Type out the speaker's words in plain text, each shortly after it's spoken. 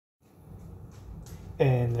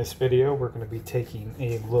In this video, we're going to be taking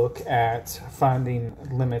a look at finding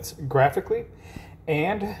limits graphically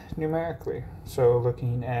and numerically. So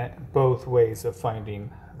looking at both ways of finding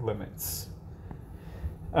limits.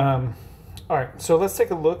 All right, so let's take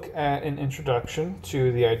a look at an introduction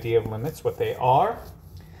to the idea of limits, what they are.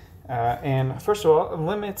 And first of all,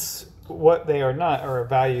 limits, what they are not, are a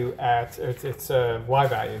value at, it's a y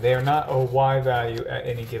value. They are not a y value at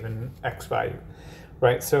any given x value.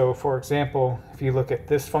 Right, so for example, if you look at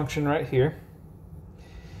this function right here,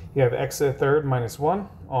 you have x to the third minus 1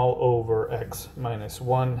 all over x minus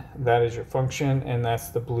 1. That is your function, and that's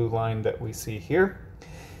the blue line that we see here.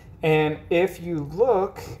 And if you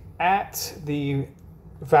look at the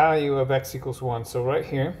value of x equals 1, so right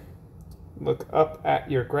here, look up at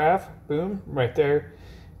your graph, boom, right there,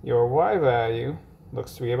 your y value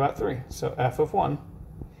looks to be about 3. So f of 1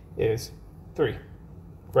 is 3,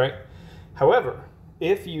 right? However,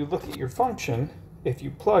 if you look at your function, if you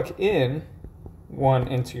plug in 1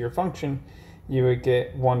 into your function, you would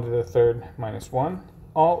get 1 to the third minus 1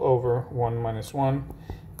 all over 1 minus 1,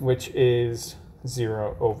 which is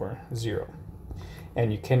 0 over 0.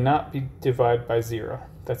 And you cannot be divided by 0.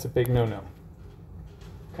 That's a big no-no.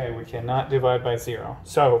 Okay, we cannot divide by 0.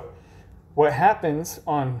 So what happens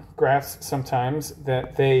on graphs sometimes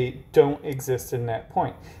that they don't exist in that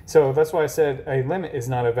point. So that's why I said a limit is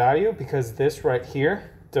not a value, because this right here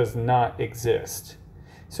does not exist.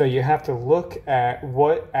 So you have to look at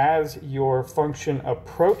what, as your function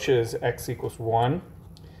approaches x equals 1,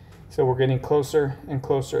 so we're getting closer and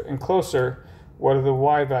closer and closer, what are the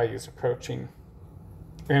y values approaching?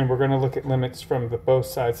 And we're going to look at limits from the both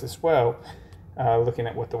sides as well. Looking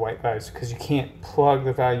at what the y values, because you can't plug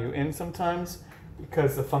the value in sometimes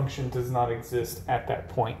because the function does not exist at that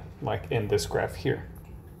point, like in this graph here.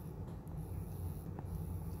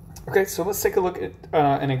 Okay, so let's take a look at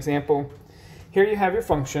an example. Here you have your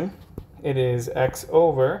function. It is x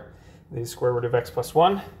over the square root of x plus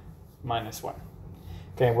 1 minus 1.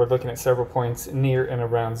 Okay, we're looking at several points near and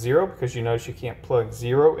around 0 because you notice you can't plug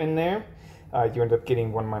 0 in there. You end up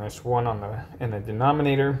getting 1 minus 1 in the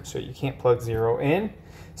denominator, so you can't plug 0 in.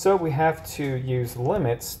 So we have to use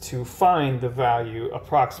limits to find the value,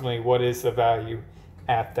 approximately what is the value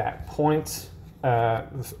at that point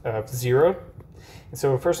of 0. And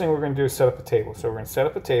so the first thing we're going to do is set up a table. So we're going to set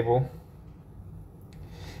up a table,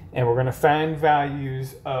 and we're going to find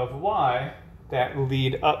values of y that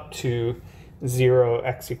lead up to 0,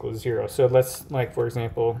 x equals 0. So let's, like, for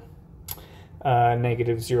example,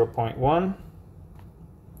 negative 0.1,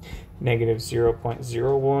 negative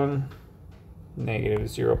 0.01, negative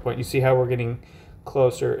 0. You see how we're getting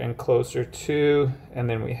closer and closer to, and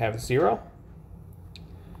then we have 0.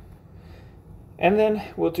 And then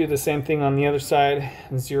we'll do the same thing on the other side,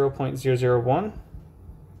 0.001,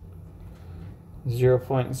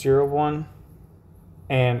 0.01,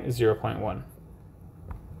 and 0.1.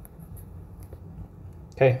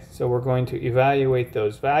 Okay, so we're going to evaluate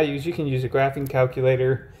those values. You can use a graphing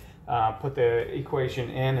calculator, put the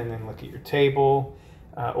equation in, and then look at your table,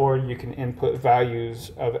 or you can input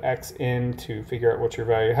values of x in to figure out what's your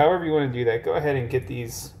value. However you want to do that, go ahead and get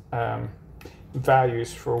these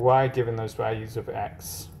values for y given those values of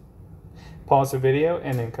x. Pause the video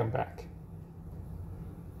and then come back.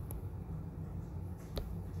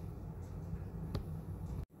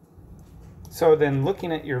 So then,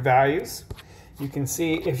 looking at your values, you can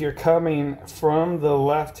see if you're coming from the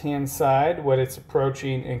left-hand side, what it's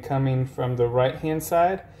approaching, and coming from the right-hand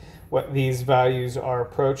side, what these values are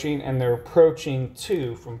approaching, and they're approaching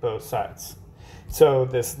 2 from both sides. So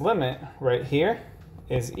this limit right here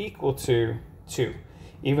is equal to 2,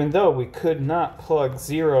 even though we could not plug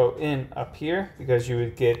 0 in up here because you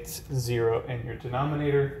would get 0 in your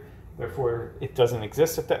denominator. Therefore, it doesn't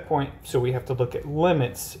exist at that point. So we have to look at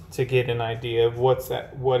limits to get an idea of what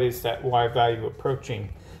is that y value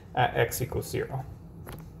approaching at x equals 0.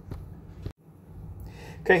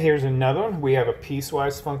 Okay, here's another one. We have a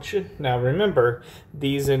piecewise function. Now remember,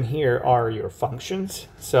 these in here are your functions.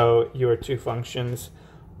 So your two functions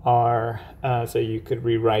are, so you could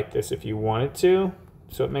rewrite this if you wanted to.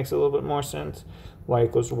 So it makes a little bit more sense. Y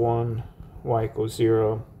equals 1, y equals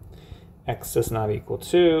 0. X does not equal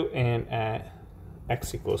 2, and at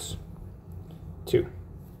x equals 2.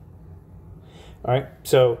 All right,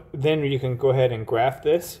 so then you can go ahead and graph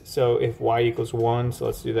this. So if y equals 1, so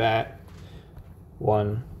let's do that.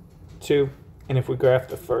 1, 2. And if we graph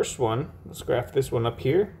the first one, let's graph this one up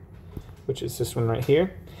here, which is this one right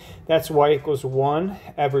here. That's y equals 1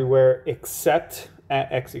 everywhere except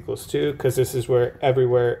at x equals 2, because this is where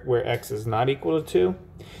everywhere where x is not equal to 2.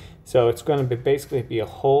 So it's going to basically be a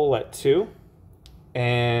hole at 2.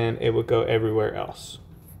 and it would go everywhere else.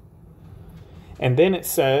 And then it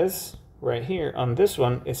says right here on this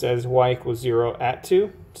one, it says y equals 0 at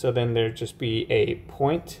 2. So then there'd just be a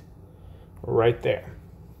point right there.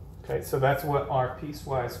 Okay, so that's what our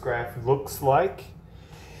piecewise graph looks like.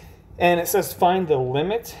 And it says find the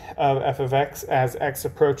limit of f of x as x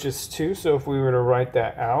approaches 2. So if we were to write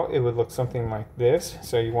that out, it would look something like this.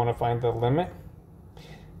 So you want to find the limit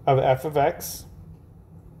of f of x.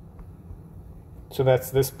 So that's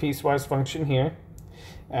this piecewise function here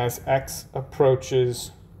as x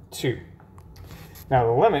approaches 2. Now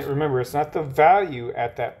the limit, remember, it's not the value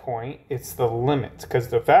at that point, it's the limit, because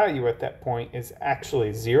the value at that point is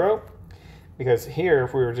actually 0. Because here,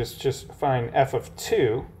 if we were just find f of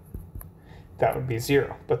 2, that would be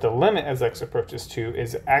 0. But the limit as x approaches 2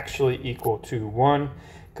 is actually equal to 1,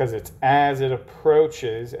 because it's as it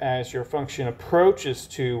approaches, as your function approaches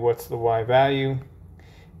to what's the y value,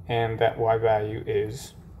 and that y value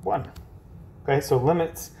is 1. Okay, so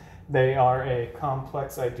limits, they are a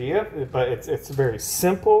complex idea, but it's very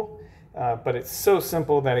simple, but it's so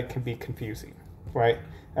simple that it can be confusing, right?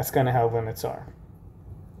 That's kind of how limits are.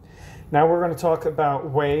 Now we're going to talk about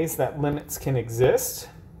ways that limits can exist,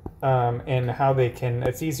 and how they can,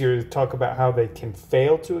 it's easier to talk about how they can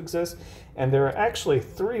fail to exist. And there are actually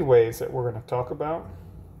 3 ways that we're going to talk about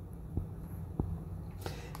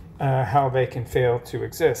how they can fail to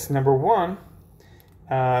exist. Number 1,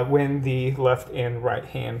 when the left and right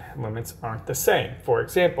hand limits aren't the same. For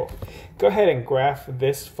example, go ahead and graph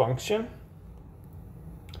this function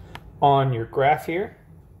on your graph here.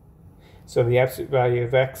 So the absolute value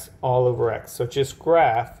of x all over x. So just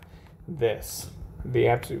graph this, the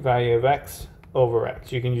absolute value of x over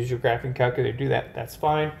x. You can use your graphing calculator to do that. That's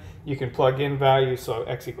fine. You can plug in values. So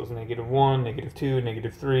x equals -1, -2,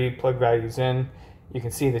 -3. Plug values in. You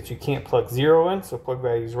can see that you can't plug 0 in, so plug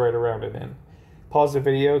values right around it in. Pause the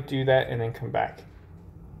video, do that, and then come back.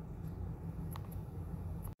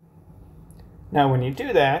 Now when you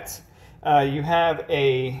do that, you have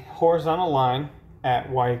a horizontal line at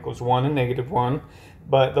y equals 1 and -1,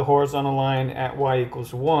 but the horizontal line at y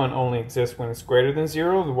equals 1 only exists when it's greater than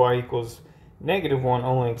 0. The y equals -1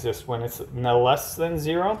 only exists when it's no less than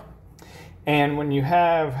 0. And when you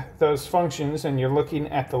have those functions and you're looking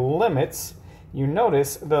at the limits, you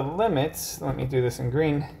notice the limits, let me do this in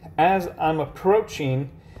green, as I'm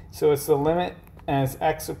approaching, so it's the limit as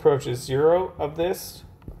x approaches 0 of this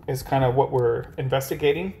is kind of what we're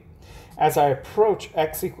investigating. As I approach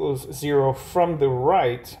x equals 0 from the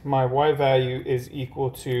right, my y value is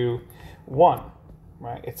equal to 1,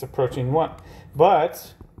 right? It's approaching 1.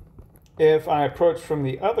 But if I approach from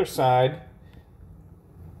the other side,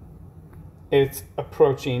 it's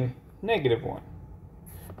approaching -1,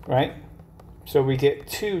 right? So we get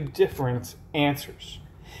 2 different answers.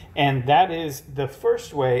 And that is the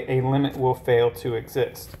first way a limit will fail to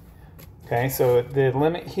exist. Okay, so the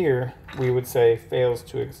limit here, we would say, fails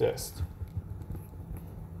to exist.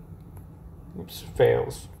 Oops,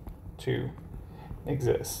 fails to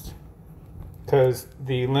exist. Because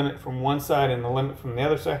the limit from one side and the limit from the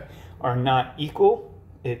other side are not equal.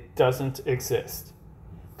 It doesn't exist.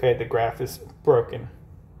 Okay, the graph is broken.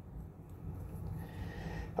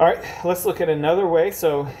 All right, let's look at another way.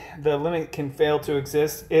 So the limit can fail to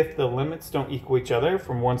exist if the limits don't equal each other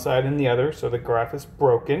from one side and the other, so the graph is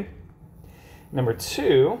broken. Number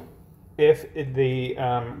 2, if the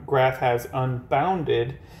graph has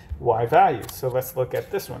unbounded y values. So let's look at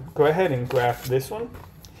this one. Go ahead and graph this one.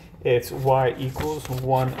 It's y equals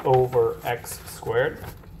 1 over x squared.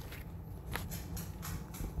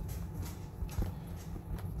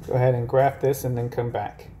 Go ahead and graph this and then come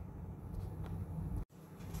back.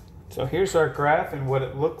 So here's our graph and what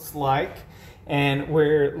it looks like, and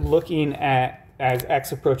we're looking at as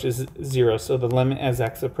x approaches 0, so the limit as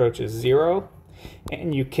x approaches 0,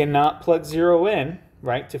 and you cannot plug 0 in,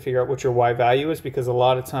 right, to figure out what your y value is, because a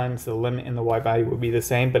lot of times the limit and the y value will be the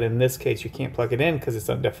same, but in this case you can't plug it in because it's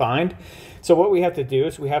undefined. So what we have to do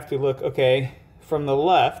is we have to look, okay, from the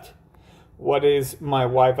left, what is my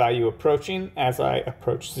y value approaching as I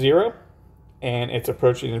approach 0, and it's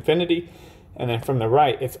approaching infinity. And then from the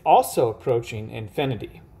right, it's also approaching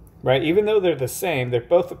infinity, right? Even though they're the same, they're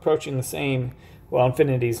both approaching the same. Well,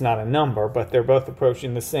 infinity is not a number, but they're both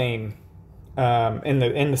approaching the same in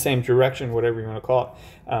the same direction, whatever you want to call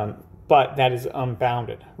it. But that is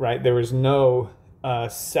unbounded, right? There is no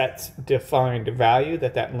set defined value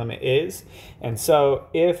that limit is. And so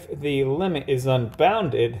if the limit is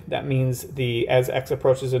unbounded, that means as x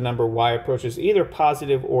approaches a number, y approaches either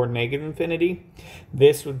positive or negative infinity.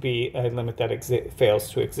 This would be a limit that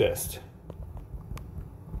fails to exist.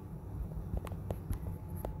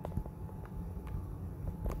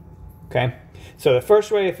 Okay, so the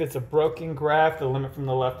first way, if it's a broken graph, the limit from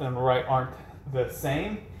the left and the right aren't the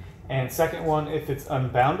same. And second one, if it's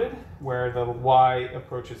unbounded, where the y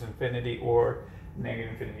approaches infinity or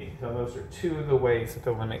negative infinity. So those are two of the ways that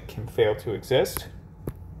the limit can fail to exist.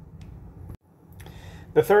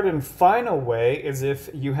 The third and final way is if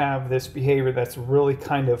you have this behavior that's really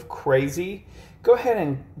kind of crazy. Go ahead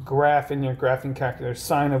and graph in your graphing calculator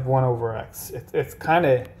sine of 1 over x. It's kind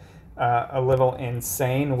of a little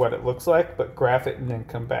insane what it looks like, but graph it and then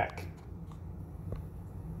come back.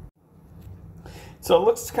 So it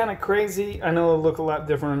looks kind of crazy. I know it'll look a lot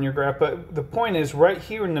different on your graph, but the point is right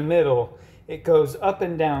here in the middle, it goes up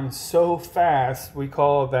and down so fast. We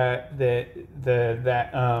call that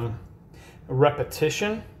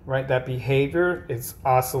repetition, right? That behavior is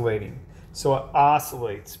oscillating. So it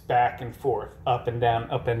oscillates back and forth, up and down,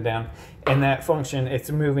 up and down. And that function, it's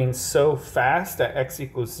moving so fast at x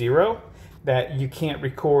equals 0 that you can't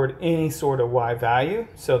record any sort of y value,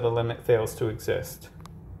 so the limit fails to exist.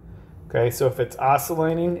 Okay, so if it's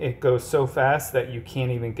oscillating, it goes so fast that you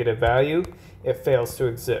can't even get a value, it fails to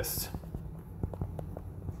exist.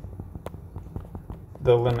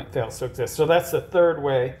 The limit fails to exist. So that's the third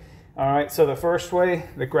way. All right, so the first way,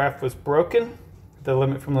 the graph was broken. The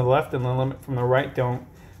limit from the left and the limit from the right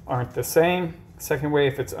aren't the same. Second way,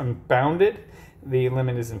 if it's unbounded, the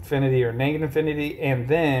limit is infinity or negative infinity, and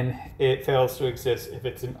then it fails to exist if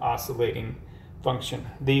it's an oscillating function.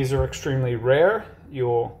 These are extremely rare.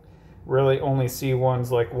 You'll really only see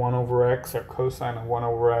ones like 1 over x or cosine of 1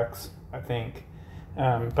 over x, I think.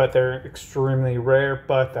 But they're extremely rare,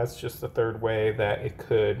 but that's just the third way that it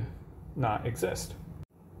could not exist.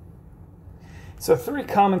 So 3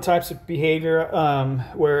 common types of behavior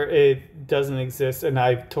where it doesn't exist, and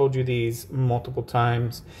I've told you these multiple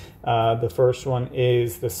times. The first one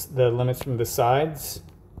is the limits from the sides.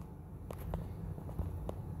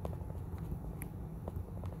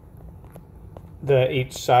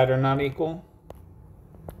 Each side are not equal.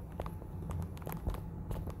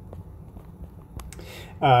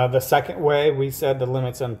 The second way, we said the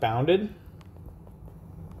limit's unbounded.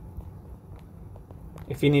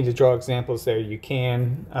 If you need to draw examples there, you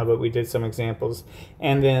can, but we did some examples.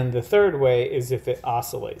 And then the third way is if it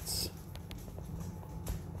oscillates.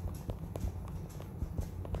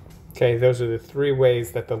 Okay, those are the 3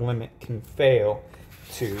 ways that the limit can fail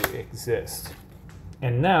to exist.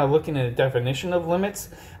 And now, looking at a definition of limits,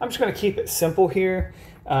 I'm just going to keep it simple here.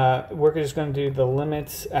 We're just going to do the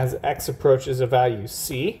limits as x approaches a value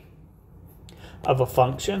c of a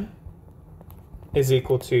function is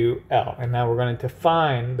equal to L. And now we're going to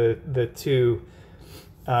define the two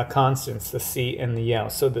constants, the C and the L.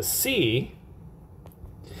 So the C,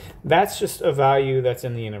 that's just a value that's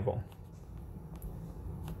in the interval.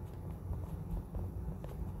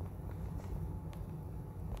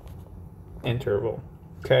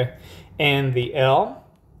 Okay? And the L,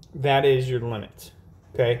 that is your limit.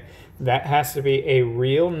 Okay? That has to be a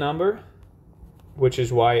real number, which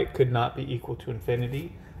is why it could not be equal to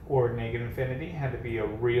infinity or negative infinity. It had to be a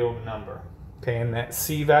real number. Okay, and that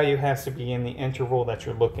C value has to be in the interval that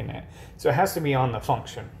you're looking at. So it has to be on the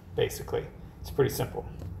function, basically. It's pretty simple.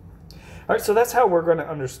 All right, so that's how we're going to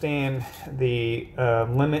understand the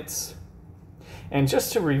limits. And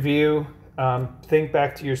just to review, think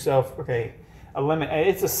back to yourself, okay, a limit,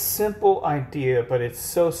 it's a simple idea, but it's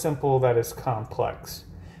so simple that it's complex,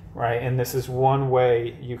 right? And this is one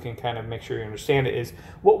way you can kind of make sure you understand it is,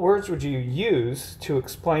 what words would you use to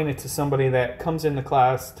explain it to somebody that comes into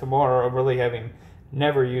class tomorrow really having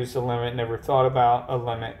never used a limit, never thought about a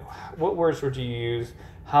limit? What words would you use?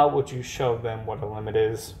 How would you show them what a limit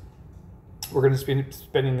is? We're going to be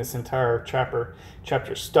spending this entire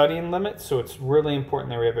chapter studying limits, so it's really important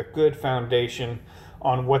that we have a good foundation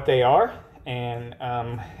on what they are and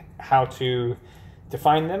how to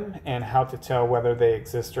define them and how to tell whether they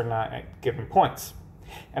exist or not at given points.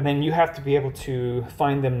 And then you have to be able to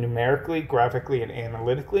find them numerically, graphically, and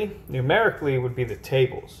analytically. Numerically would be the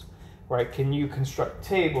tables, right? Can you construct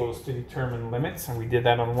tables to determine limits? And we did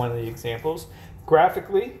that on one of the examples.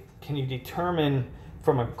 Graphically, can you determine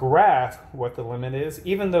from a graph what the limit is,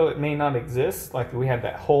 even though it may not exist? Like we had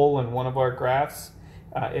that hole in one of our graphs.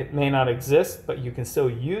 It may not exist, but you can still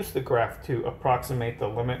use the graph to approximate the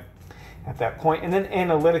limit at that point. And then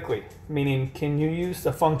analytically, meaning can you use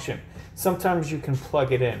the function? Sometimes you can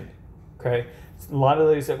plug it in, okay? A lot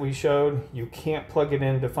of these that we showed, you can't plug it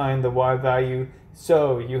in to find the y value,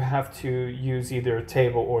 so you have to use either a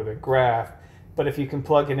table or the graph. But if you can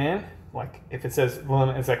plug it in, like if it says the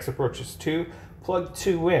limit as x approaches 2, plug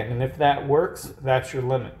 2 in, and if that works, that's your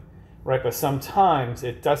limit, right? But sometimes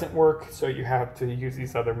it doesn't work, so you have to use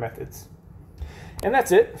these other methods. And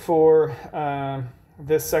that's it for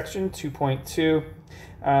this section 2.2,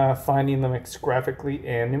 finding limits graphically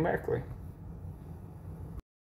and numerically.